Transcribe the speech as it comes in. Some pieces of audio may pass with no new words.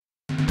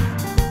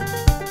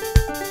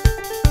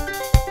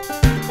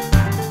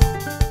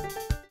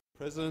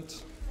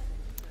President.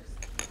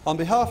 On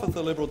behalf of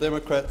the Liberal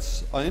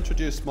Democrats, I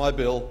introduce my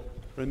bill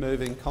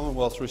removing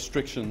Commonwealth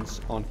restrictions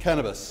on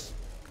cannabis.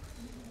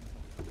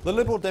 The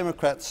Liberal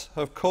Democrats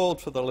have called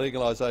for the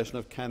legalisation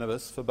of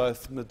cannabis for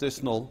both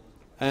medicinal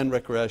and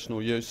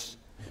recreational use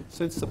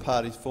since the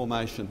party's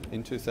formation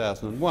in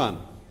 2001.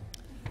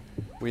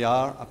 We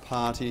are a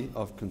party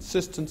of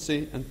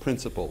consistency and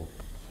principle,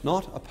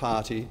 not a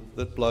party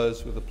that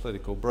blows with a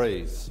political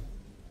breeze.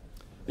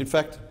 In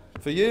fact,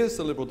 for years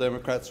the Liberal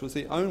Democrats was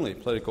the only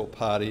political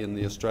party in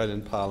the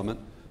Australian Parliament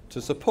to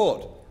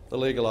support the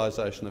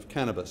legalisation of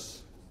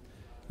cannabis.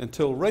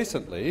 Until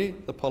recently,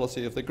 the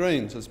policy of the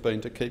Greens has been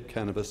to keep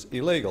cannabis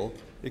illegal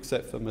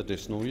except for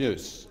medicinal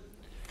use.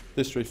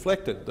 This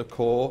reflected the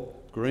core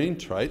Green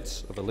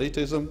traits of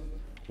elitism,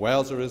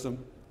 wowserism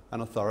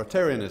and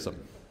authoritarianism.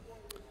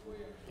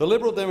 The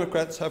Liberal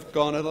Democrats have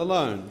gone it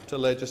alone to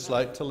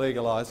legislate to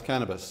legalise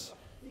cannabis.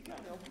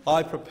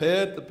 I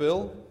prepared the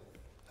bill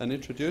and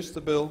introduced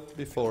the bill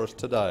before us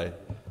today.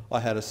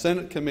 I had a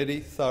Senate committee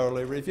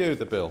thoroughly review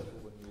the bill,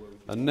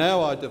 and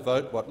now I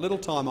devote what little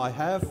time I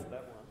have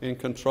in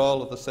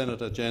control of the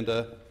Senate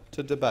agenda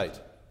to debate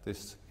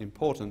this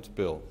important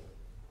bill.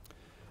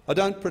 I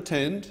don't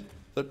pretend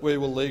that we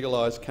will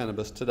legalise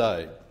cannabis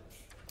today,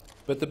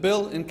 but the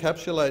bill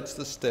encapsulates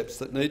the steps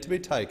that need to be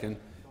taken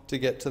to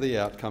get to the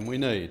outcome we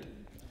need.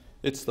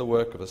 It's the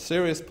work of a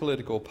serious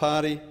political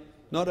party,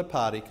 not a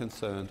party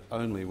concerned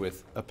only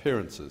with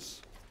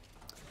appearances.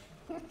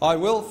 I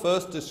will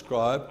first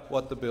describe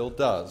what the bill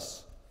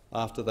does.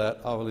 After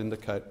that, I will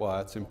indicate why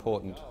it's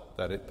important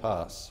that it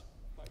pass.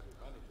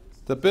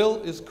 The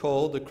bill is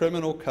called the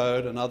Criminal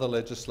Code and Other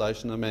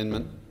Legislation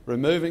Amendment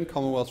Removing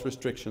Commonwealth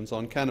Restrictions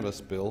on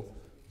Cannabis Bill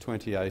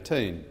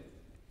 2018.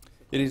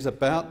 It is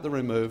about the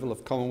removal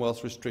of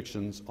Commonwealth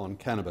restrictions on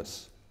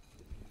cannabis.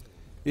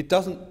 It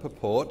doesn't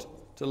purport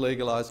to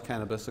legalise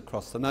cannabis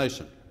across the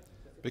nation,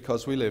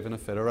 because we live in a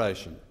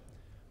federation.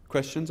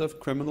 Questions of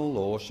criminal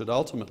law should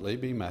ultimately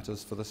be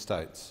matters for the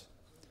states.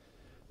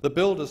 The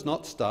bill does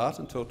not start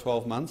until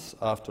 12 months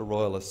after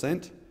royal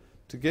assent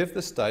to give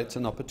the states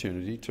an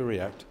opportunity to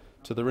react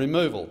to the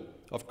removal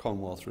of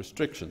Commonwealth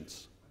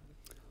restrictions.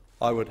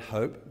 I would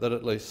hope that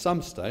at least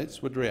some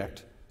states would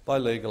react by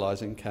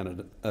legalising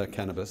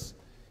cannabis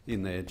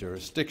in their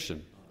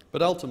jurisdiction,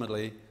 but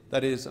ultimately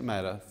that is a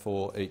matter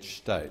for each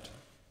state.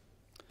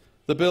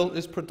 The bill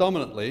is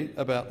predominantly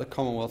about the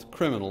Commonwealth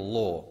criminal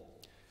law.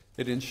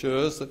 It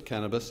ensures that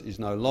cannabis is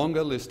no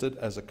longer listed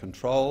as a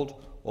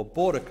controlled or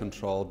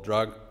border-controlled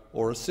drug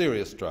or a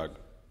serious drug.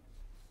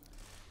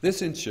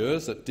 This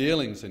ensures that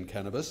dealings in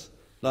cannabis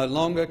no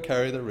longer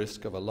carry the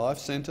risk of a life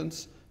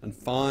sentence and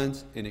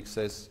fines in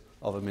excess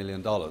of $1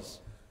 million.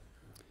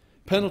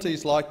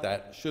 Penalties like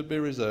that should be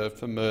reserved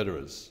for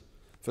murderers.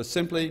 For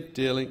simply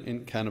dealing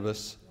in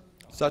cannabis,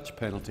 such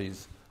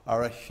penalties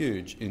are a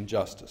huge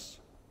injustice.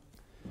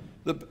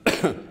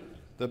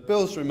 The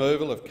bill's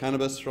removal of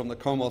cannabis from the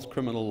Commonwealth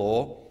criminal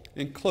law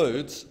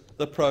includes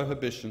the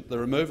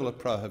removal of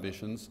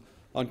prohibitions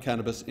on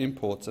cannabis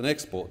imports and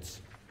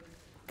exports.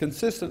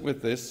 Consistent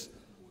with this,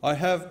 I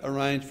have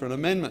arranged for an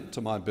amendment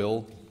to my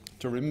bill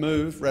to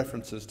remove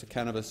references to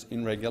cannabis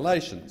in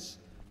regulations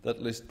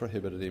that list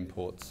prohibited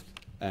imports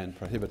and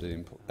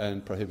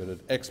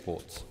prohibited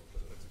exports.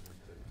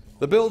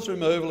 The bill's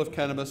removal of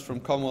cannabis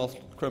from Commonwealth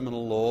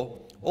criminal law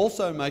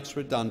also makes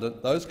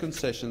redundant those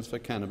concessions for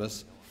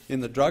cannabis in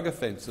the drug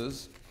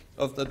offences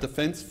of the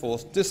Defence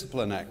Force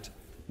Discipline Act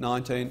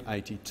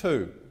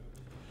 1982.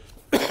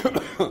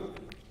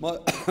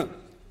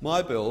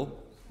 My bill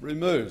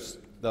removes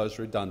those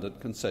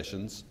redundant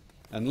concessions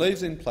and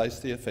leaves in place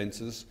the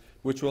offences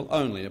which will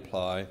only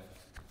apply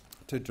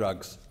to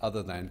drugs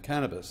other than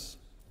cannabis.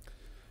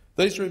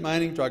 These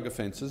remaining drug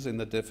offences in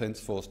the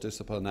Defence Force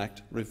Discipline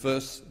Act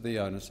reverse the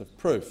onus of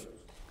proof.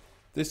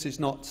 This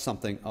is not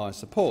something I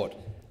support,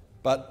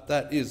 but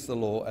that is the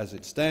law as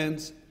it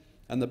stands,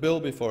 and the bill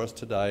before us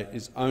today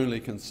is only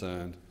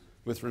concerned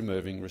with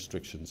removing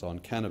restrictions on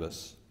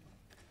cannabis.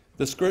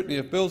 The Scrutiny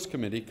of Bills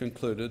Committee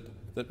concluded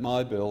that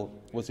my bill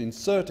was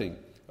inserting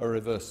a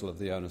reversal of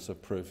the onus of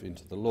proof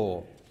into the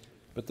law,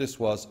 but this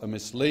was a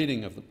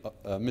misreading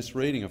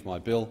of my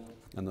bill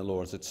and the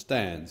law as it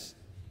stands.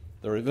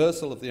 The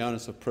reversal of the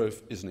onus of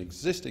proof is an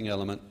existing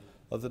element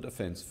of the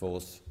Defence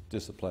Force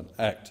Discipline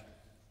Act.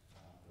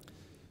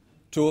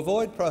 To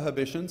avoid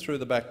prohibition through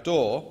the back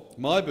door,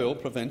 my bill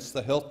prevents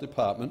the Health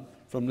Department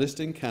from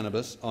listing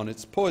cannabis on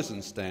its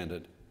poison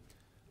standard,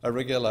 a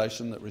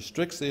regulation that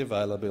restricts the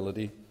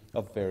availability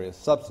of various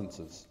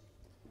substances.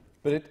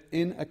 But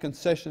in a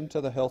concession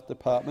to the Health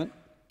Department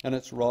and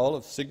its role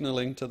of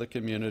signalling to the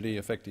community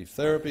effective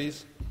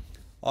therapies,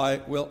 I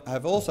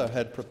have also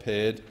had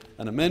prepared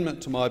an amendment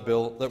to my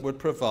bill that would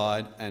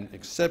provide an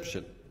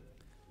exception.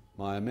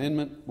 My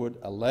amendment would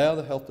allow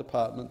the Health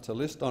Department to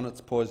list on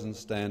its poison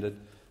standard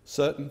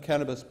certain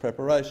cannabis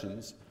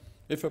preparations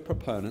if a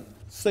proponent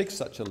seeks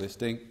such a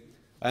listing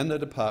and the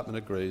department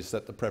agrees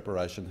that the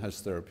preparation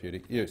has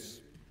therapeutic use.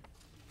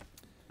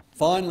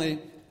 Finally,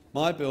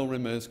 my bill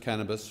removes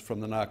cannabis from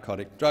the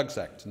Narcotic Drugs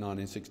Act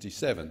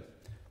 1967.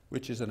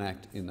 which is an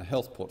act in the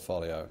health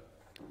portfolio.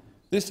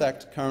 This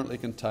act currently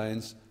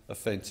contains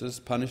offences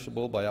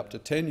punishable by up to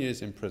 10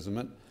 years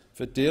imprisonment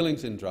for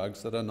dealings in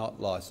drugs that are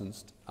not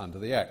licensed under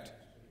the Act.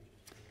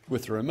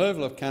 With the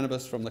removal of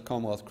cannabis from the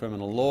Commonwealth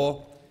criminal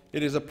law,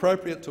 it is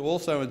appropriate to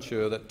also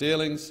ensure that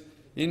dealings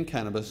in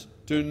cannabis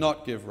do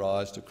not give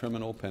rise to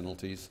criminal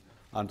penalties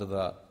under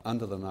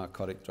the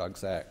Narcotic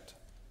Drugs Act.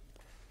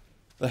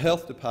 The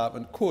Health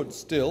Department could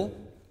still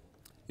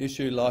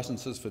issue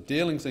licences for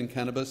dealings in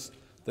cannabis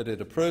that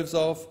it approves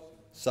of,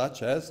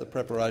 such as the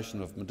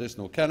preparation of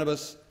medicinal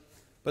cannabis,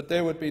 but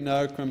there would be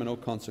no criminal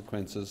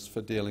consequences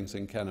for dealings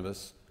in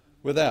cannabis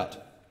without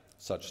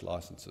such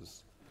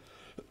licences.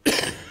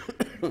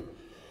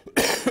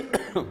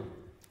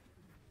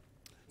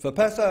 For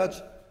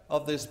passage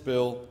of this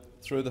bill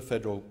through the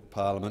federal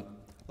parliament,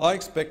 I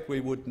expect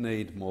we would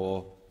need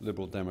more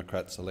Liberal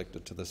Democrats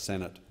elected to the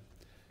Senate.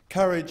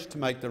 Courage to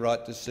make the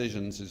right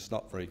decisions is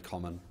not very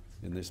common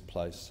in this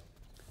place,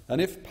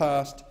 and if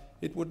passed,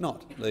 it would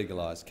not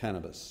legalise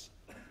cannabis.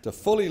 To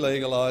fully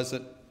legalise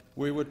it,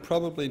 we would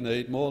probably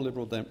need more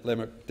Liberal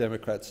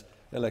Democrats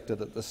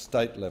elected at the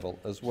state level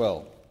as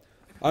well.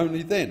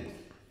 Only then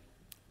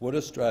would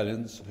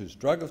Australians whose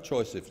drug of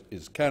choice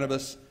is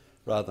cannabis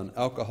rather than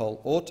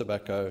alcohol or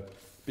tobacco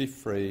be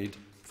freed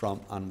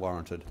from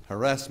unwarranted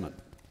harassment.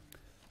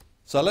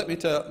 So let me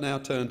now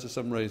turn to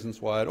some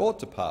reasons why it ought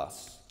to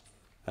pass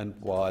and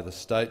why the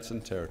states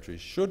and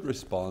territories should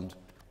respond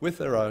with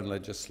their own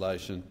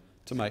legislation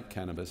to make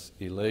cannabis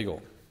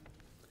illegal.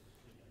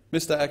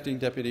 Mr Acting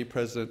Deputy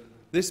President,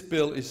 this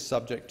bill is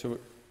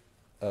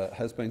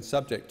has been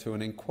subject to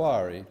an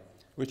inquiry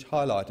which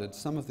highlighted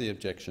some of the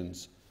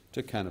objections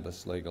to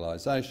cannabis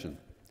legalisation.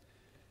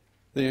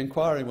 The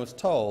inquiry was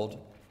told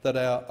that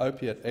our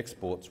opiate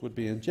exports would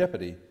be in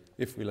jeopardy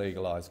if we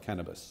legalise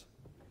cannabis.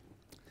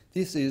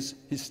 This is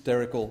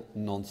hysterical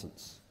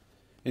nonsense.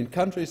 In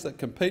countries that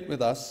compete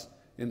with us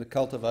in the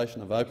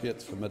cultivation of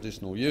opiates for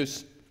medicinal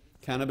use,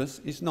 cannabis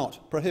is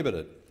not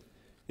prohibited.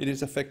 It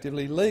is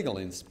effectively legal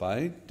in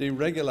Spain,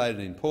 deregulated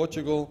in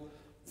Portugal,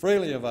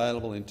 freely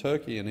available in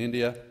Turkey and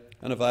India,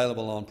 and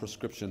available on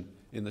prescription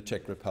in the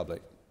Czech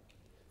Republic.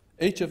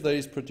 Each of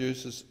these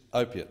produces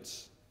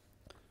opiates.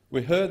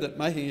 We heard that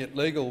making it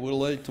legal will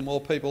lead to more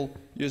people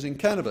using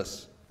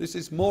cannabis. This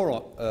is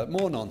more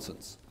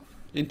nonsense.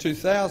 In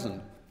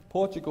 2000,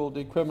 Portugal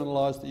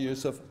decriminalised the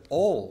use of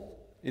all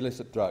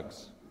illicit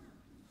drugs.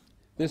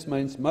 This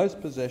means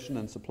most possession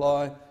and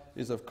supply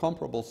is of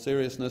comparable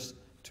seriousness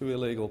to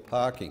illegal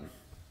parking.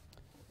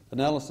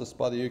 Analysis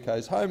by the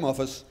UK's Home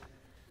Office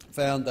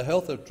found the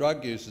health of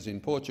drug users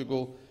in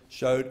Portugal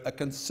showed a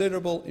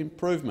considerable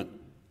improvement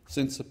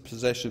since the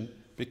possession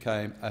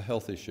became a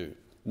health issue,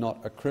 not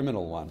a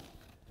criminal one,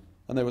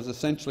 and there was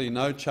essentially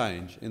no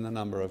change in the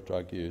number of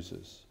drug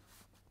users.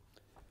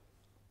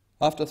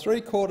 After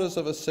 3/4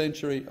 of a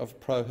century of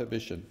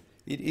prohibition,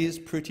 it is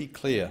pretty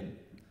clear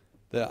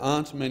there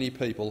aren't many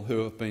people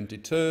who have been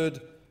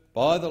deterred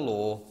by the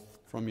law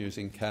from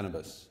using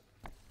cannabis.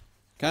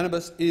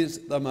 Cannabis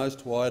is the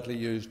most widely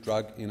used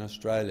drug in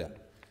Australia.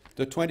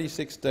 The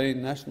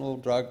 2016 National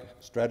Drug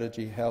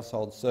Strategy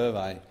Household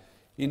Survey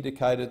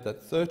indicated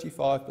that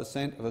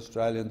 35% of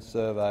Australians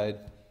surveyed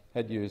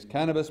had used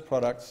cannabis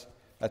products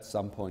at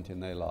some point in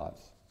their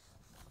lives.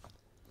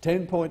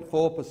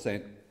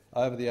 10.4%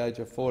 over the age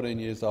of 14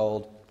 years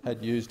old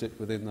had used it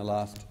within the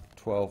last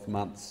 12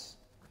 months,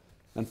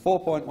 and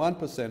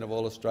 4.1% of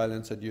all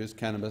Australians had used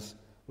cannabis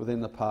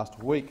within the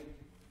past week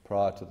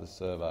prior to the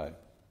survey.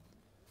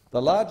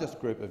 The largest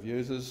group of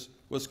users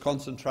was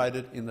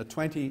concentrated in the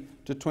 20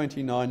 to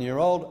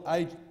 29-year-old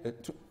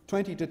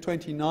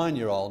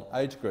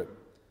age group,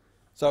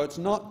 so it's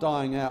not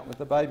dying out with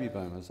the baby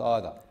boomers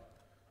either.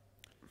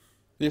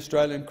 The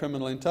Australian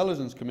Criminal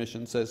Intelligence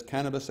Commission says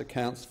cannabis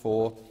accounts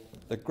for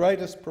the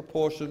greatest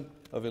proportion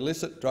of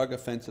illicit drug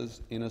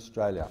offences in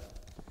Australia.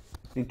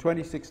 In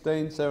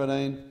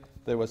 2016-17,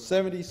 there were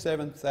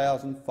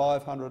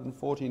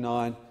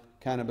 77,549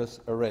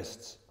 cannabis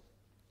arrests,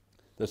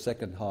 the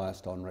second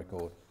highest on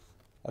record,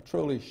 a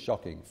truly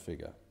shocking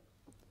figure.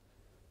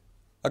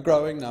 A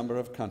growing number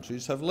of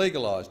countries have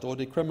legalised or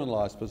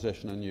decriminalised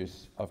possession and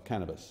use of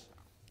cannabis.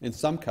 In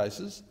some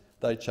cases,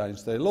 they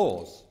changed their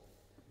laws,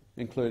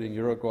 including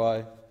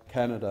Uruguay,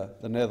 Canada,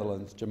 the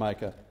Netherlands,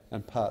 Jamaica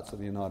and parts of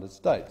the United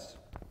States.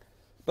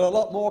 But a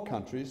lot more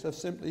countries have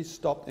simply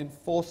stopped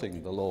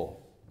enforcing the law.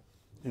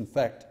 In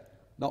fact,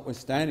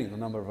 notwithstanding the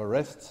number of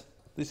arrests,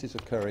 this is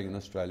occurring in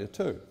Australia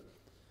too.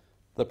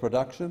 The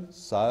production,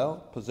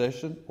 sale,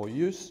 possession or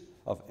use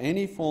of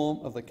any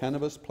form of the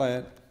cannabis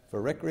plant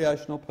for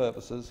recreational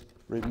purposes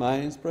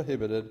remains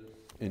prohibited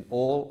in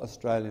all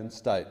Australian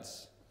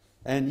states,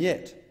 and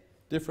yet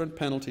different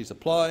penalties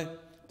apply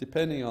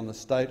depending on the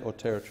state or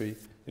territory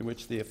in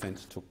which the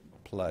offence took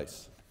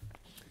place.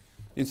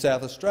 In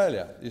South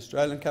Australia, the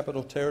Australian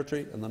Capital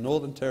Territory and the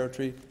Northern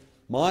Territory,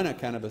 minor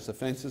cannabis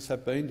offences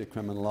have been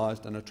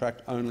decriminalised and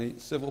attract only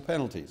civil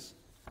penalties.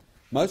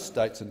 Most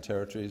states and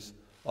territories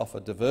offer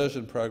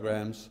diversion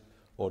programs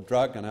or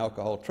drug and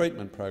alcohol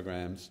treatment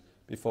programs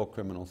before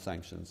criminal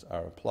sanctions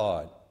are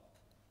applied.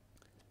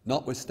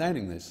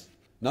 Notwithstanding this,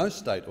 no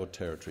state or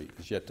territory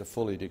is yet to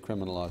fully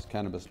decriminalise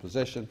cannabis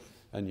possession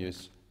and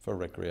use for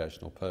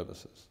recreational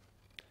purposes.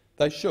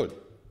 They should,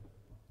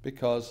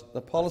 because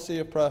the policy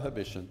of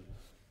prohibition,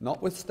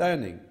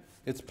 notwithstanding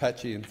its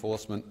patchy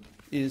enforcement,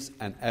 is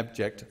an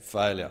abject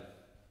failure.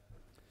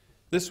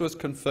 This was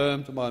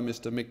confirmed by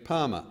Mr Mick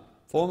Palmer,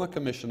 former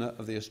Commissioner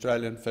of the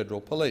Australian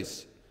Federal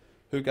Police,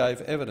 who gave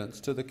evidence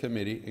to the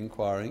committee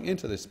inquiring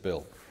into this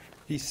bill.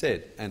 He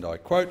said, and I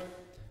quote,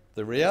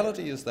 "The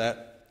reality is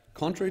that,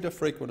 contrary to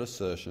frequent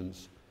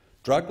assertions,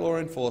 drug law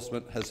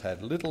enforcement has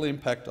had little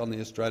impact on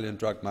the Australian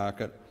drug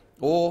market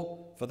or,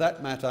 for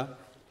that matter,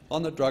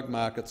 on the drug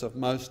markets of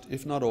most,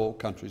 if not all,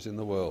 countries in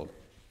the world.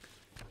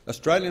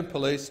 Australian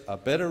police are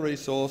better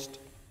resourced,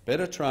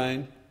 better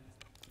trained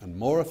and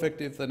more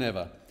effective than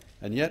ever,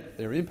 and yet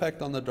their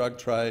impact on the drug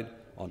trade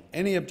on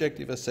any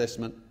objective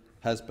assessment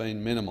has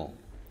been minimal."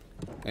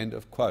 End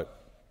of quote.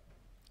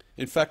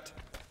 In fact,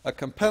 a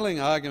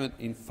compelling argument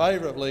in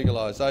favour of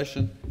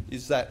legalisation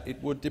is that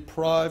it would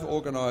deprive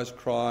organised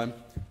crime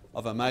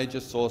of a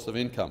major source of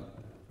income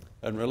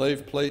and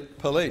relieve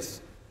police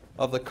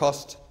of the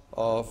cost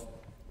of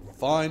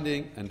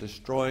finding and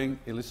destroying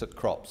illicit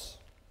crops.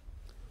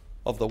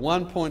 Of the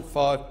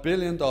 $1.5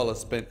 billion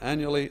spent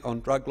annually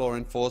on drug law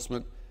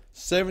enforcement,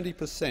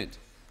 70%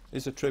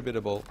 is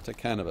attributable to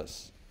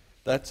cannabis.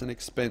 That's an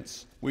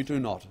expense we do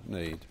not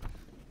need.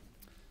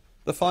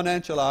 The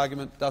financial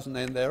argument doesn't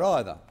end there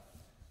either.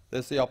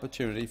 There's the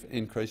opportunity for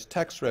increased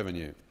tax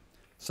revenue,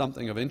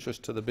 something of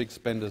interest to the big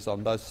spenders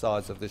on both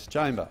sides of this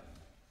chamber.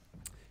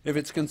 If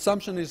its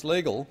consumption is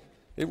legal,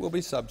 it will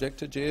be subject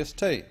to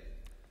GST.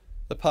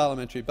 The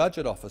Parliamentary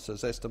Budget Office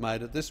has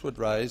estimated this would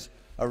raise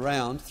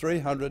around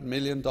 $300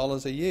 million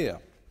a year.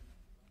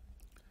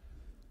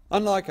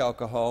 Unlike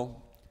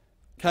alcohol,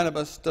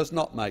 cannabis does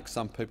not make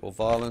some people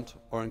violent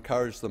or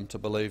encourage them to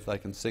believe they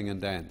can sing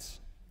and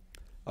dance.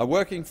 A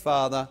working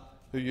father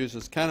who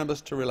uses cannabis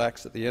to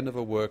relax at the end of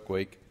a work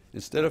week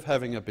instead of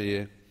having a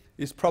beer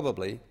is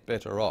probably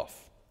better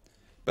off.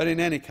 But in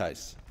any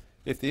case,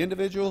 if the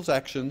individual's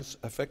actions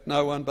affect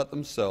no one but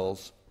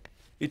themselves,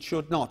 it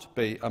should not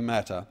be a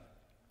matter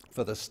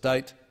for the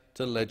state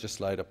to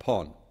legislate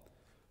upon.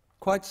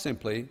 Quite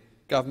simply,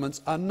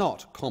 governments are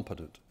not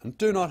competent and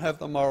do not have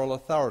the moral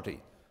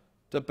authority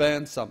to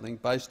ban something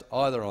based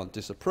either on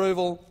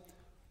disapproval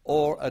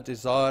or a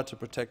desire to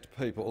protect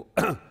people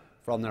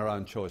from their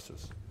own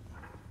choices.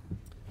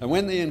 And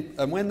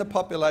when the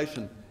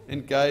population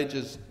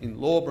engages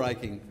in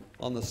law-breaking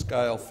on the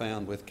scale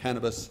found with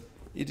cannabis,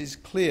 it is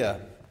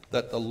clear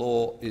that the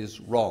law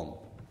is wrong,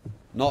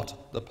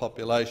 not the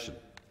population.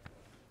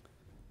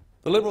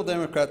 The Liberal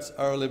Democrats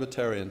are a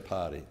Libertarian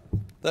party.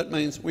 That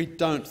means we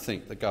don't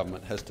think the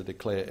government has to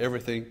declare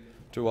everything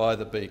to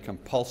either be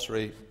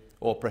compulsory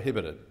or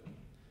prohibited.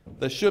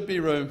 There should be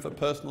room for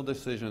personal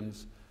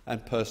decisions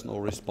and personal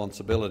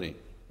responsibility.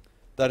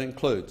 That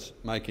includes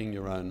making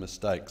your own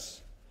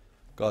mistakes.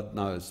 God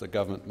knows the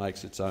government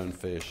makes its own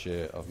fair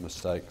share of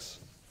mistakes.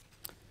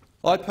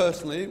 I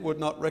personally would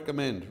not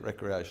recommend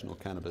recreational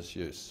cannabis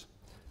use,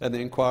 and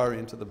the inquiry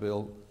into the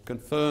bill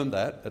confirmed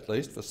that, at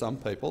least for some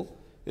people,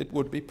 it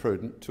would be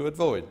prudent to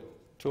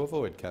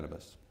avoid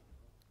cannabis.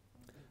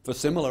 For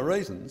similar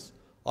reasons,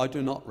 I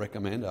do not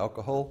recommend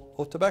alcohol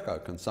or tobacco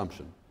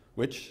consumption,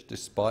 which,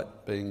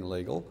 despite being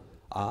legal,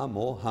 are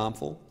more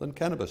harmful than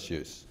cannabis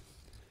use.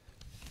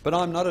 But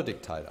I'm not a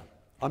dictator.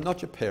 I'm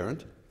not your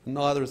parent, and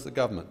neither is the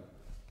government,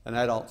 and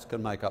adults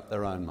can make up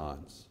their own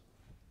minds.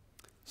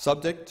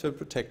 Subject to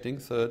protecting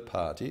third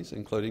parties,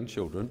 including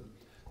children,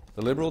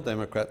 the Liberal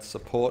Democrats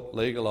support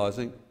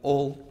legalising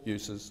all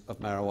uses of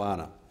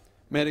marijuana,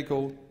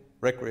 medical,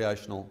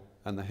 recreational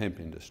and the hemp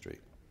industry.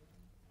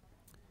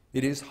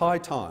 It is high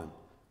time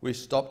we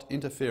stopped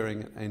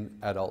interfering in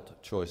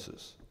adult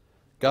choices.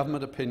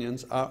 Government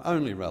opinions are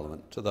only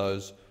relevant to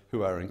those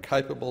who are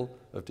incapable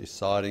of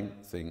deciding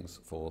things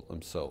for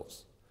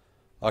themselves.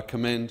 I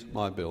commend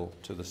my bill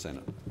to the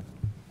Senate.